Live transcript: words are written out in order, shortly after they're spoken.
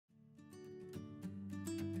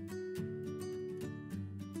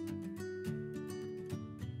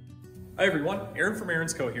Hi everyone, Aaron from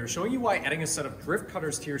Ariens Co here, showing you why adding a set of drift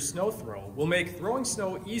cutters to your Sno-Thro will make throwing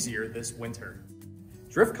snow easier this winter.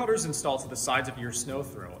 Drift cutters install to the sides of your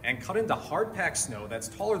Sno-Thro and cut into hard-packed snow that's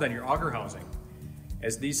taller than your auger housing.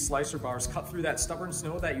 As these slicer bars cut through that stubborn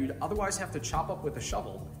snow that you'd otherwise have to chop up with a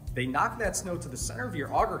shovel, they knock that snow to the center of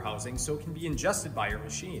your auger housing so it can be ingested by your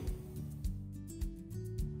machine.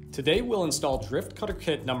 Today we'll install drift cutter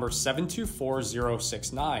kit number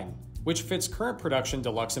 724069. Which fits current production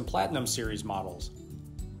Deluxe and Platinum series models.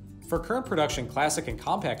 For current production Classic and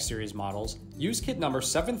Compact series models, use kit number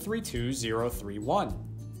 732031.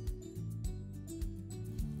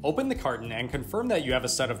 Open the carton and confirm that you have a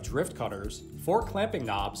set of drift cutters, 4 clamping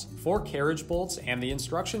knobs, 4 carriage bolts, and the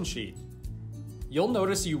instruction sheet. You'll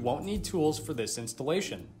notice you won't need tools for this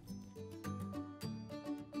installation.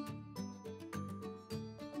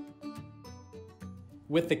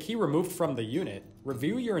 With the key removed from the unit,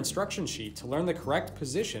 review your instruction sheet to learn the correct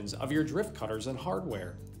positions of your drift cutters and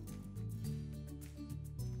hardware.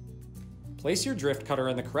 Place your drift cutter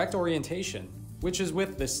in the correct orientation, which is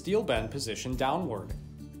with the steel bend positioned downward.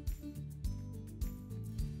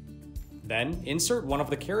 Then, insert one of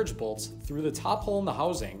the carriage bolts through the top hole in the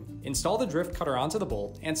housing, install the drift cutter onto the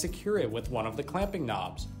bolt, and secure it with one of the clamping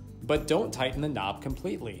knobs, but don't tighten the knob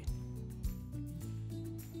completely.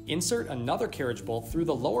 Insert another carriage bolt through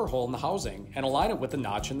the lower hole in the housing and align it with the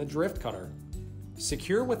notch in the drift cutter.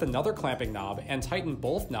 Secure with another clamping knob and tighten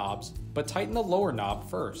both knobs, but tighten the lower knob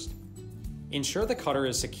first. Ensure the cutter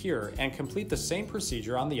is secure and complete the same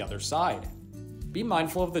procedure on the other side. Be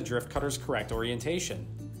mindful of the drift cutter's correct orientation.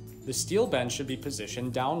 The steel bend should be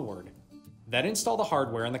positioned downward. Then install the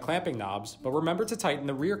hardware and the clamping knobs, but remember to tighten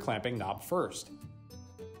the rear clamping knob first.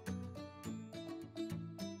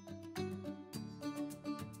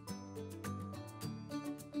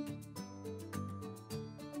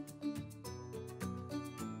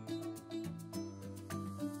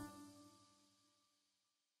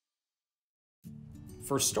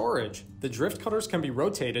 For storage, the drift cutters can be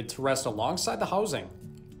rotated to rest alongside the housing.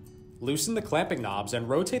 Loosen the clamping knobs and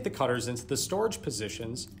rotate the cutters into the storage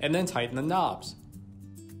positions, and then tighten the knobs.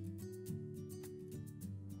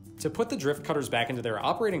 To put the drift cutters back into their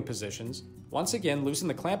operating positions, once again loosen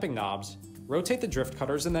the clamping knobs, rotate the drift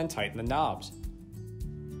cutters, and then tighten the knobs.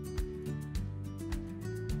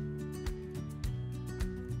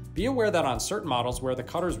 Be aware that on certain models where the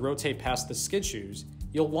cutters rotate past the skid shoes,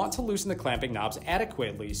 you'll want to loosen the clamping knobs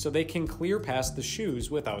adequately so they can clear past the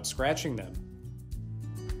shoes without scratching them.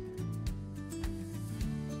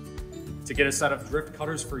 To get a set of drift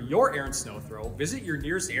cutters for your Ariens Sno-Thro, visit your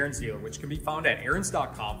nearest Ariens dealer, which can be found at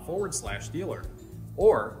ariens.com/dealer,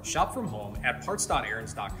 or shop from home at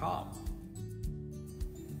parts.ariens.com.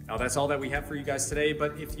 Now that's all that we have for you guys today,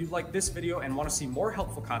 but if you like this video and want to see more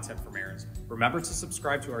helpful content from Ariens, remember to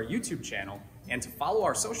subscribe to our YouTube channel and to follow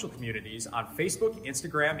our social communities on Facebook,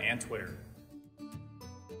 Instagram, and Twitter.